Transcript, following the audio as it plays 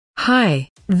Hi,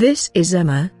 this is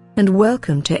Emma, and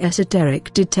welcome to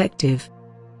Esoteric Detective.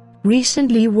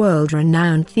 Recently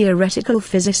world-renowned theoretical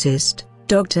physicist,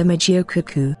 Dr. Michio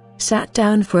Kaku, sat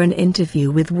down for an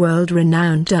interview with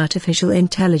world-renowned artificial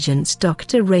intelligence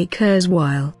Dr. Ray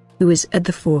Kurzweil, who is at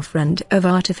the forefront of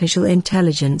artificial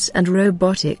intelligence and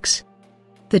robotics.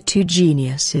 The two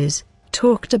geniuses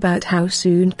talked about how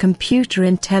soon computer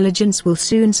intelligence will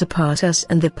soon surpass us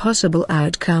and the possible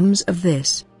outcomes of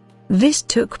this. This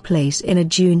took place in a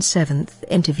June 7th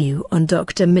interview on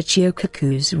Dr. Michio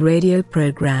Kaku's radio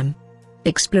program,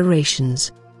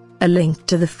 Explorations. A link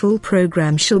to the full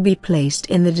program shall be placed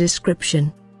in the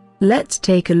description. Let's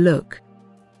take a look.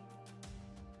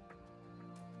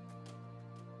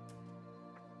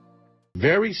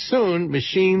 Very soon,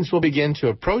 machines will begin to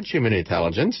approach human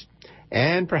intelligence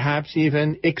and perhaps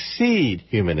even exceed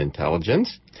human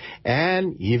intelligence.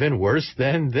 And even worse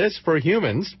than this for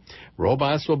humans,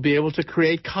 robots will be able to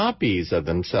create copies of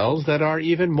themselves that are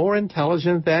even more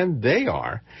intelligent than they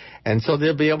are. And so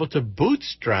they'll be able to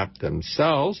bootstrap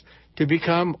themselves to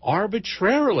become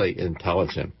arbitrarily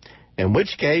intelligent, in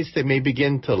which case they may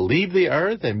begin to leave the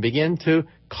Earth and begin to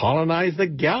colonize the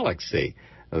galaxy.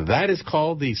 That is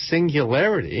called the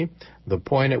singularity, the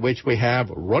point at which we have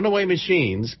runaway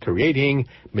machines creating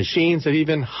machines of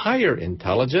even higher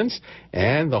intelligence,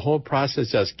 and the whole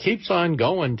process just keeps on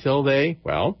going until they,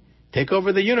 take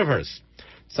over the universe.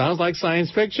 Sounds like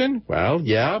science fiction? Well,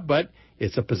 yeah, but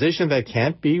it's a position that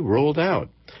can't be ruled out.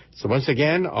 So once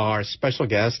again, our special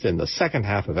guest in the second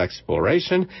half of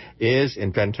Exploration is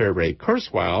inventor Ray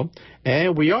Kurzweil,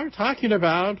 and we are talking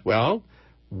about,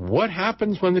 what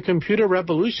happens when the computer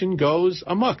revolution goes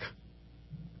amok?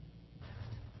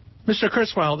 Mr.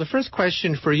 Kurzweil, the first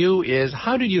question for you is,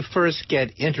 how did you first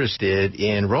get interested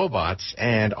in robots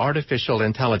and artificial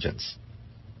intelligence?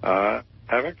 I've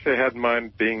actually had in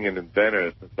mind being an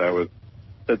inventor since I was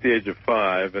at the age of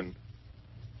 5. And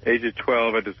age of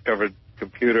 12, I discovered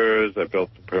computers. I built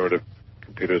some primitive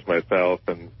computers myself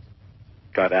and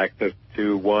got access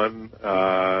to one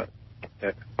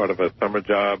as part of a summer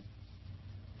job,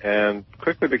 and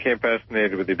quickly became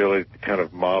fascinated with the ability to kind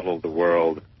of model the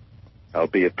world,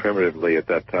 albeit primitively at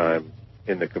that time,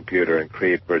 in the computer and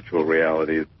create virtual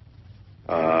realities,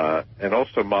 and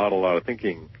also model our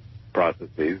thinking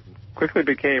processes. Quickly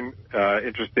became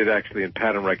interested actually in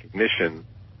pattern recognition,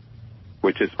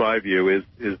 which is my view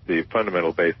is the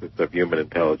fundamental basis of human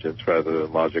intelligence rather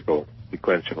than logical,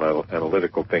 sequential,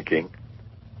 analytical thinking.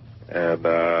 And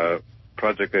a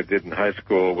project I did in high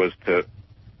school was to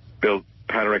build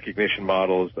pattern recognition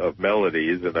models of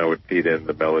melodies, and I would feed in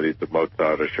the melodies of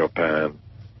Mozart or Chopin,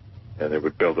 and it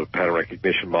would build a pattern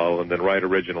recognition model and then write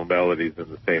original melodies in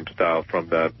the same style from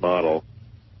that model,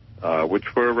 which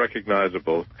were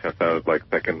recognizable, kind of sounded like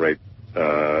second-rate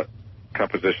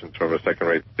compositions from a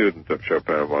second-rate student of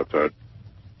Chopin and Mozart.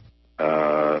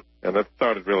 And that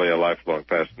started really a lifelong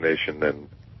fascination in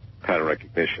pattern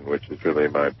recognition, which is really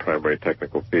my primary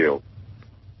technical field.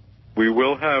 We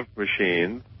will have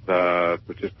machines,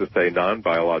 which is to say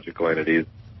non-biological entities,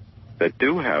 that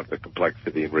do have the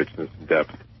complexity and richness and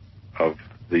depth of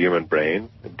the human brain,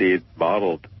 indeed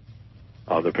modeled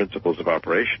on the principles of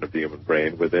operation of the human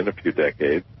brain within a few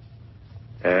decades.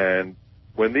 And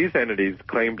when these entities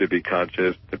claim to be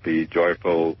conscious, to be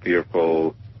joyful,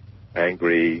 fearful,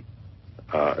 angry,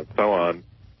 and so on,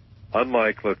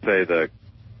 unlike, let's say, the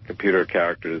computer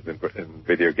characters in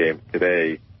video games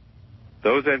today,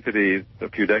 those entities a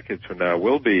few decades from now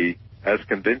will be as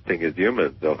convincing as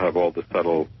humans. They'll have all the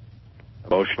subtle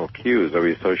emotional cues that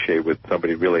we associate with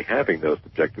somebody really having those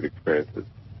subjective experiences.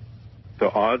 So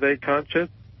are they conscious?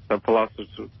 Some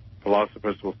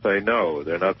philosophers will say no,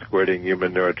 they're not squirting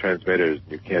human neurotransmitters.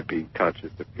 You can't be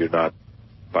conscious if you're not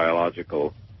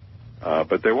biological.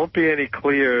 But there won't be any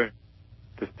clear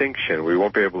distinction. We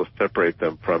won't be able to separate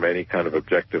them from any kind of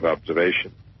objective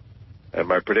observation. And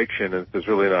my prediction, and this is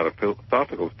really not a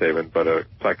philosophical statement, but a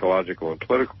psychological and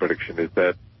political prediction, is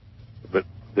that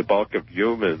the bulk of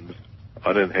humans,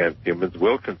 unenhanced humans,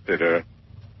 will consider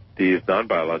these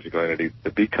non-biological entities to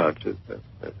be conscious.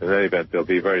 In any event, they'll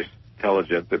be very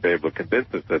intelligent. They'll be able to convince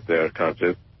us that they're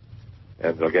conscious,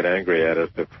 and they'll get angry at us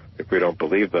if we don't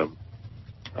believe them.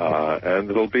 And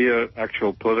it'll be an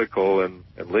actual political and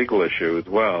legal issue as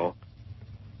well.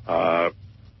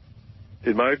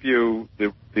 In my view,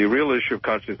 the real issue of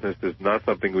consciousness is not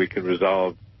something we can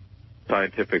resolve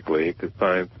scientifically, because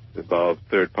science involves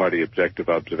third-party objective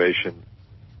observation.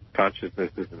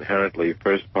 Consciousness is inherently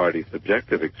first-party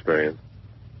subjective experience,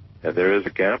 and there is a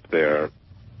gap there.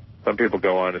 Some people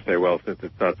go on to say, well, since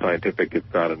it's not scientific,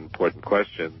 it's not an important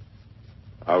question.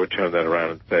 I would turn that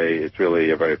around and say it's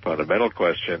really a very fundamental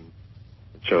question.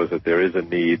 It shows that there is a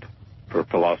need for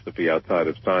philosophy outside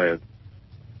of science.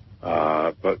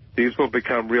 But these will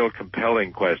become real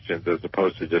compelling questions as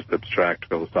opposed to just abstract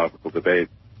philosophical debate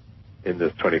in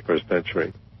this 21st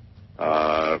century.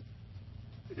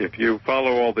 If you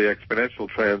follow all the exponential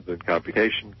trends in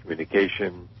computation,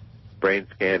 communication, brain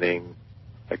scanning,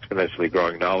 exponentially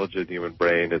growing knowledge of the human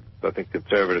brain, it's, I think,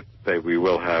 conservative to say we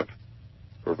will have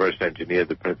reverse engineered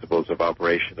the principles of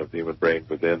operation of the human brain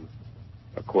within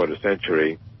a quarter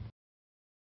century.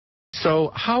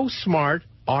 So how smart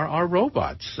are our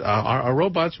robots? Are our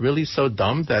robots really so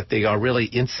dumb that they are really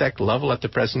insect level at the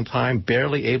present time,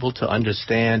 barely able to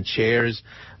understand chairs,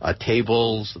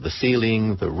 tables, the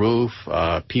ceiling, the roof,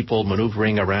 people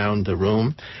maneuvering around the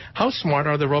room? How smart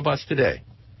are the robots today?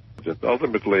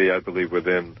 Ultimately, I believe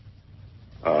within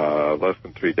less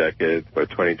than 3 decades, by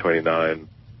 2029,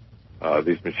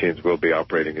 these machines will be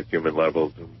operating at human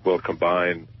levels and will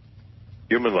combine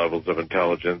human levels of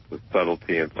intelligence, the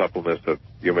subtlety and suppleness of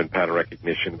human pattern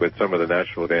recognition with some of the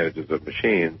natural advantages of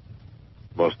machines,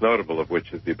 most notable of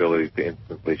which is the ability to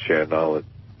instantly share knowledge.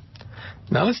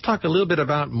 Now let's talk a little bit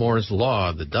about Moore's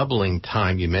Law, the doubling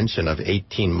time you mentioned of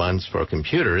 18 months for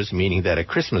computers, meaning that at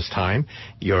Christmas time,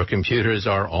 your computers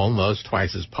are almost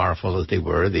twice as powerful as they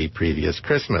were the previous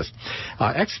Christmas.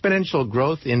 Exponential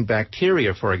growth in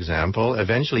bacteria, for example,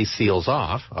 eventually seals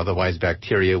off, otherwise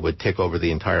bacteria would take over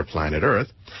the entire planet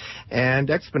Earth. And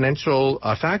exponential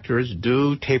factors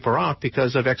do taper off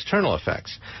because of external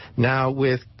effects. Now,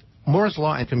 with Moore's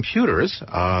Law and computers,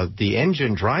 the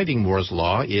engine driving Moore's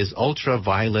Law is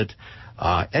ultraviolet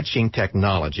etching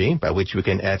technology, by which we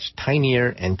can etch tinier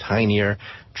and tinier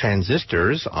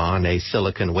transistors on a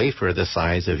silicon wafer the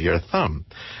size of your thumb.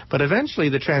 But eventually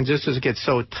the transistors get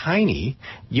so tiny,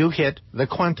 you hit the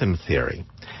quantum theory.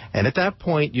 And at that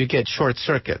point, you get short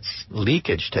circuits.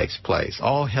 Leakage takes place.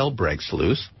 All hell breaks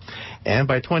loose. And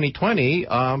by 2020,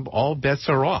 all bets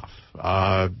are off.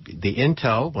 The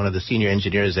Intel, one of the senior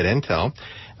engineers at Intel,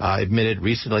 admitted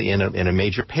recently in a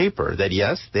major paper that,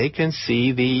 yes, they can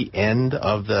see the end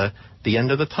of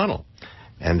the tunnel.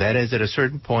 And that is, at a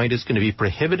certain point, it's going to be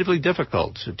prohibitively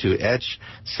difficult to etch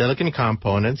silicon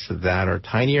components that are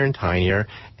tinier and tinier,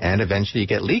 and eventually you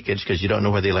get leakage because you don't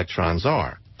know where the electrons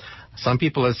are. Some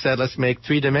people have said, let's make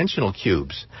three-dimensional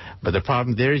cubes. But the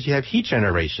problem there is you have heat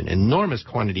generation, enormous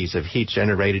quantities of heat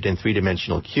generated in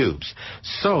three-dimensional cubes.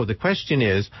 So the question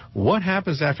is, what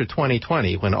happens after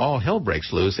 2020 when all hell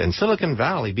breaks loose and Silicon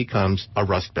Valley becomes a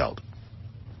rust belt?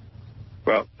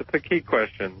 Well, it's a key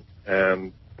question,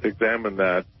 and to examine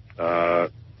that,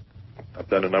 I've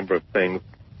done a number of things.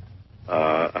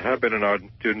 I have been an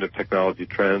ardent student of technology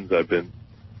trends. I've been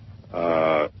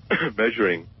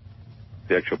measuring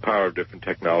the actual power of different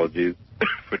technologies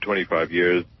for 25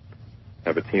 years. I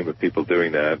have a team of people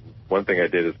doing that. One thing I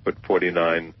did is put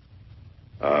 49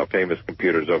 famous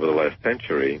computers over the last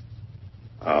century,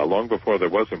 long before there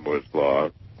was a Moore's Law,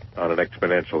 on an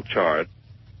exponential chart.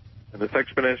 And this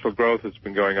exponential growth has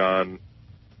been going on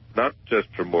not just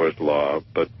for Moore's Law,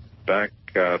 but back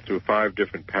through 5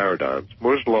 different paradigms.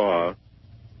 Moore's Law,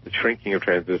 the shrinking of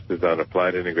transistors on a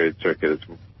flat integrated circuit,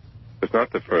 is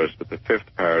not the first, but the 5th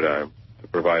paradigm to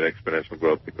provide exponential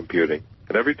growth to computing.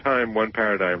 And every time one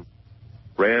paradigm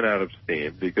ran out of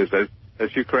steam, because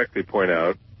as you correctly point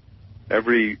out,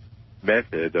 every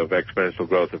method of exponential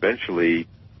growth eventually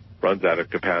runs out of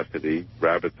capacity.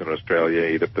 Rabbits in Australia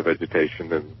eat up the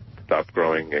vegetation and stop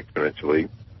growing exponentially.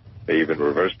 They even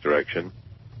reverse direction.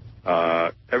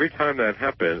 Every time that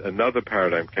happened, another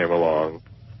paradigm came along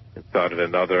and started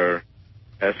another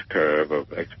S-curve of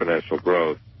exponential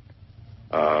growth.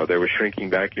 They were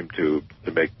shrinking vacuum tubes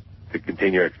to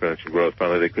continue exponential growth.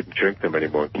 Finally, they couldn't shrink them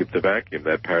anymore and keep the vacuum.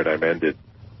 That paradigm ended.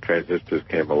 Transistors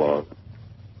came along.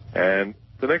 And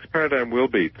the next paradigm will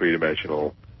be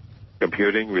three-dimensional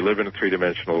computing. We live in a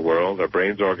three-dimensional world. Our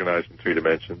brain's organized in 3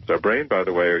 dimensions. Our brain, by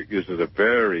the way, uses a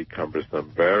very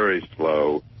cumbersome, very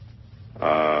slow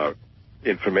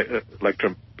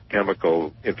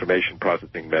electrochemical information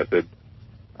processing method.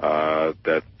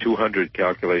 That's 200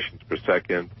 calculations per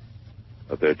second.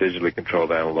 They're digitally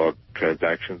controlled analog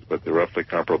transactions, but they're roughly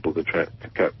comparable to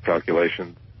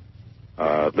calculations.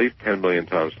 At least 10 million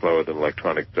times slower than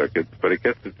electronic circuits, but it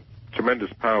gets its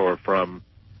tremendous power from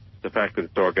the fact that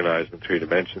it's organized in 3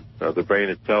 dimensions. Now, the brain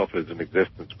itself is an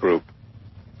existence proof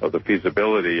of the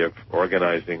feasibility of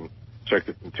organizing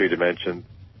circuits in 3 dimensions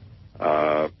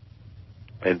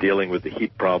and dealing with the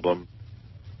heat problem.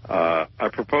 I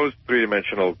proposed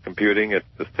 3-dimensional computing as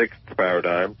the 6th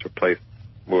paradigm to replace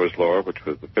Moore's Law, which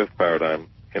was the 5th paradigm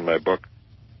in my book,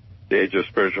 The Age of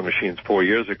Spiritual Machines, 4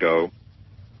 years ago.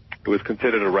 It was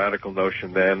considered a radical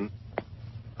notion then.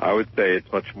 I would say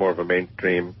it's much more of a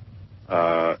mainstream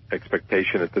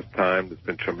expectation at this time. There's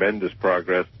been tremendous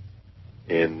progress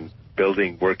in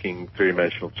building working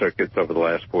three-dimensional circuits over the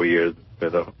last 4 years.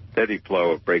 There's been a steady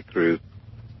flow of breakthroughs,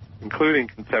 including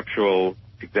conceptual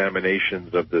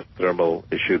examinations of this thermal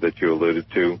issue that you alluded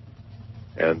to.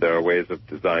 And there are ways of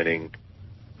designing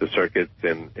the circuits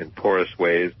in porous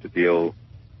ways to deal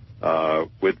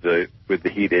with the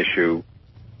heat issue.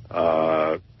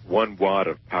 1 watt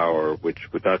of power, which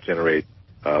would not generate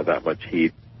that much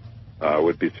heat,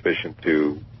 would be sufficient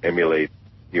to emulate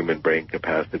human brain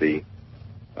capacity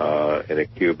in a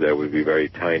cube that would be very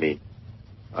tiny.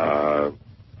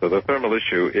 So the thermal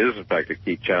issue is, in fact, a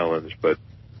key challenge, but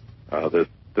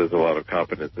there's a lot of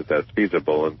confidence that that's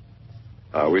feasible.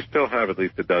 And we still have at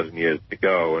least a dozen years to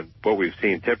go. And what we've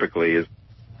seen typically is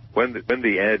when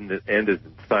the end is in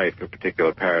sight for a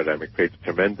particular paradigm, it creates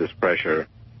tremendous pressure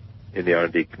in the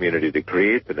R&D community to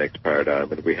create the next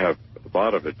paradigm. And we have a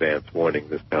lot of advance warning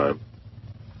this time.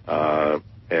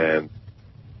 And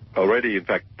already, in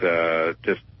fact,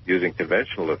 just using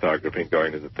conventional lithography and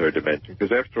going to the third dimension,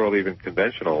 because after all, even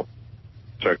conventional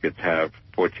circuits have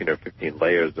 14 or 15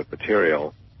 layers of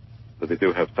material, so they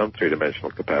do have some three-dimensional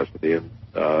capacity. And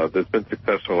there's been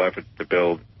successful efforts to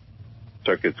build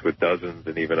circuits with dozens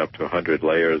and even up to 100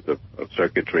 layers of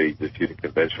circuitry just using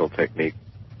conventional techniques.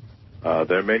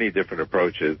 There are many different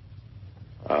approaches.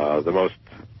 The most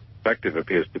effective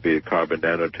appears to be carbon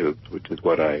nanotubes, which is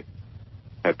what I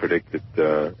had predicted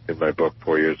in my book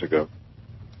 4 years ago.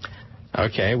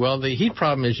 Okay, well, the heat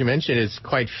problem, as you mentioned, is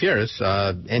quite fierce.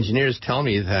 Engineers tell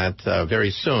me that very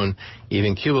soon,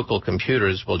 even cubicle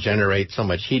computers will generate so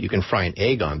much heat you can fry an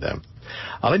egg on them.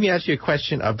 Let me ask you a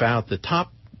question about the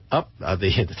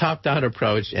top-down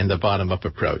approach and the bottom-up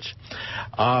approach.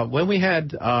 When we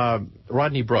had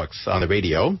Rodney Brooks on the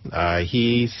radio,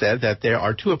 he said that there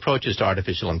are 2 approaches to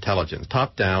artificial intelligence,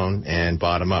 top-down and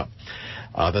bottom-up.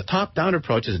 The top-down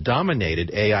approach has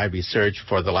dominated AI research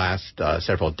for the last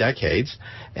several decades,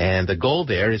 and the goal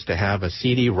there is to have a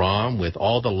CD-ROM with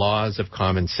all the laws of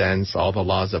common sense, all the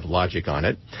laws of logic on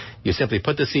it. You simply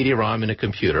put the CD-ROM in a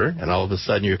computer, and all of a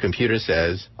sudden your computer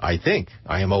says, I think,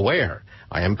 I am aware,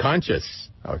 I am conscious,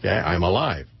 okay, I am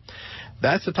alive.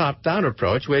 That's the top-down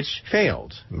approach, which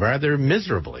failed rather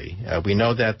miserably. We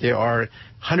know that there are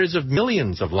hundreds of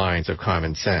millions of lines of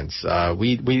common sense.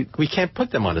 We can't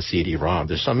put them on a CD-ROM.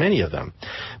 There's so many of them.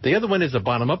 The other one is the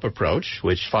bottom-up approach,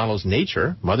 which follows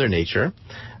nature, Mother Nature,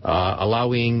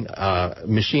 allowing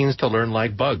machines to learn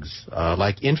like bugs,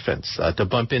 like infants, to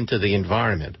bump into the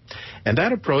environment. And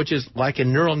that approach is like a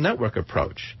neural network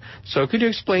approach. So could you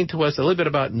explain to us a little bit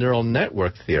about neural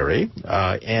network theory?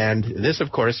 And this,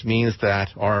 of course, means that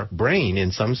our brain,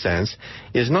 in some sense,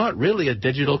 is not really a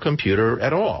digital computer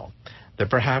at all. That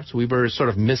perhaps we were sort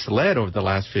of misled over the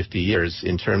last 50 years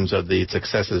in terms of the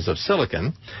successes of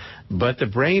silicon, but the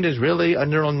brain is really a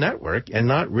neural network and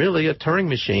not really a Turing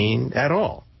machine at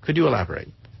all. Could you elaborate?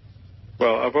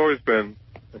 Well, I've always been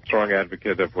a strong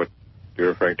advocate of what you're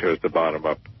referring to as the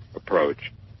bottom-up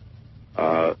approach.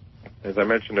 As I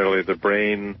mentioned earlier, the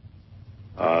brain,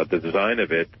 the design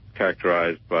of it,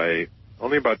 characterized by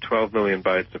only about 12 million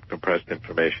bytes of compressed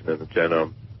information in the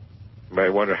genome. You might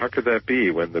wonder, how could that be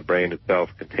when the brain itself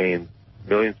contains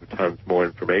millions of times more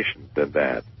information than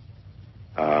that?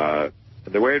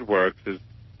 And the way it works is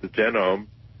the genome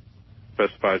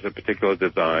specifies a particular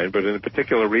design, but in a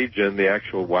particular region, the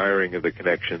actual wiring of the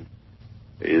connection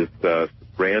is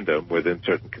random within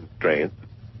certain constraints.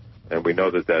 And we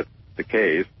know that that's the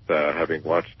case, having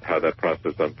watched how that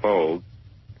process unfolds.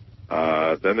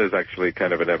 Then there's actually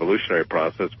kind of an evolutionary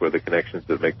process where the connections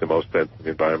that make the most sense in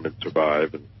the environment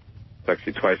survive. And it's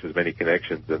actually twice as many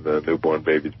connections in the newborn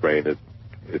baby's brain as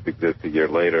exists a year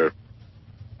later.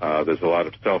 There's a lot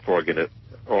of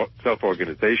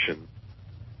self-organization.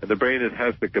 And the brain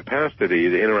has the capacity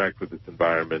to interact with its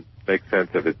environment, make sense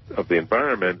of the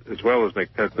environment, as well as make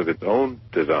sense of its own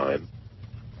design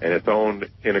and its own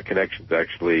interconnections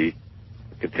actually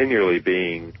continually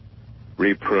being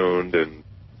repruned and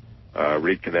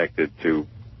reconnected to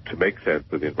make sense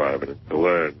of the environment and to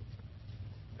learn.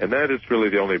 And that is really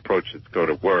the only approach that's going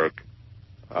to work.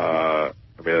 I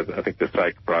think the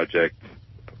Psych project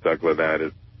of Doug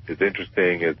Lennat is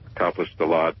interesting. It's accomplished a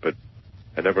lot, but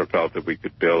I never felt that we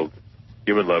could build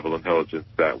human-level intelligence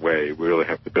that way. We really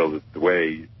have to build it the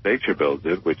way nature builds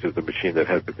it, which is a machine that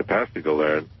has the capacity to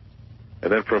learn,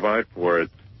 and then provide for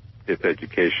its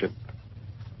education.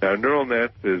 Now, neural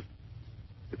nets is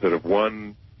sort of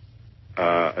one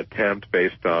attempt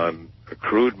based on a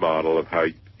crude model of how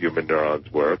human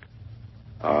neurons work,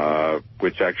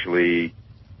 which actually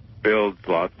builds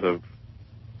lots of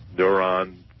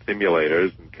neuron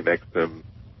simulators and connects them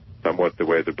somewhat the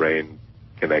way the brain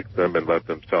connects them and let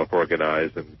them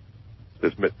self-organize. And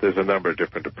there's a number of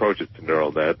different approaches to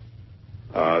neural nets.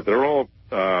 They're all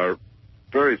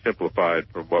very simplified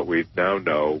from what we now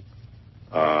know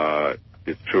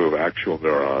is true of actual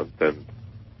neurons. And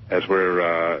as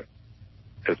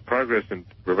progress in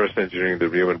reverse engineering the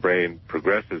human brain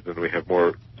progresses and we have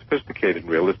more sophisticated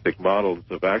and realistic models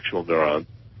of actual neurons,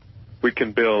 we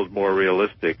can build more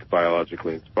realistic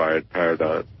biologically inspired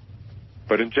paradigms.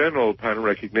 But in general, pattern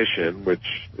recognition,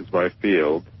 which is my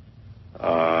field,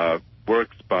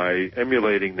 works by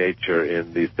emulating nature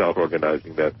in these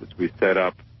self-organizing methods. We set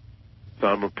up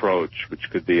some approach, which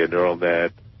could be a neural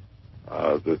net,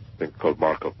 this thing called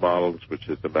Markov models, which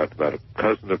is the mathematical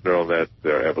cousin of neural nets.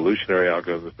 There are evolutionary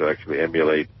algorithms that actually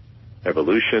emulate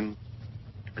evolution.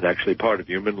 And actually part of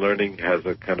human learning has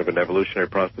a kind of an evolutionary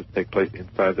process take place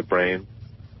inside the brain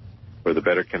for the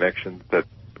better connections that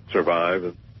survive.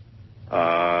 And,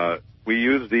 we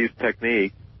use these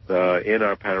techniques in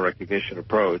our pattern recognition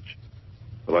approach.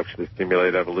 We'll actually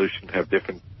simulate evolution, have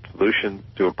different solutions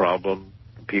to a problem,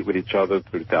 compete with each other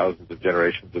through thousands of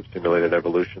generations of simulated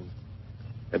evolution.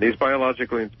 And these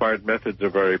biologically inspired methods are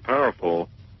very powerful.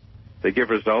 They give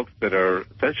results that are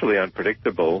essentially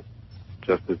unpredictable,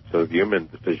 just as sort of human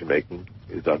decision-making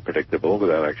is unpredictable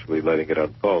without actually letting it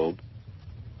unfold.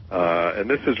 And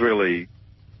this is really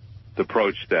the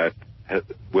approach that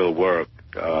will work,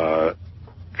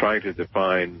 trying to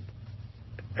define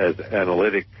as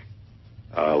analytic,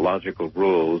 logical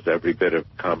rules every bit of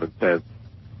common sense.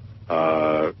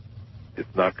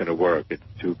 It's not going to work. It's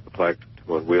too complex,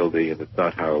 too unwieldy, and it's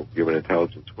not how human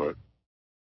intelligence works.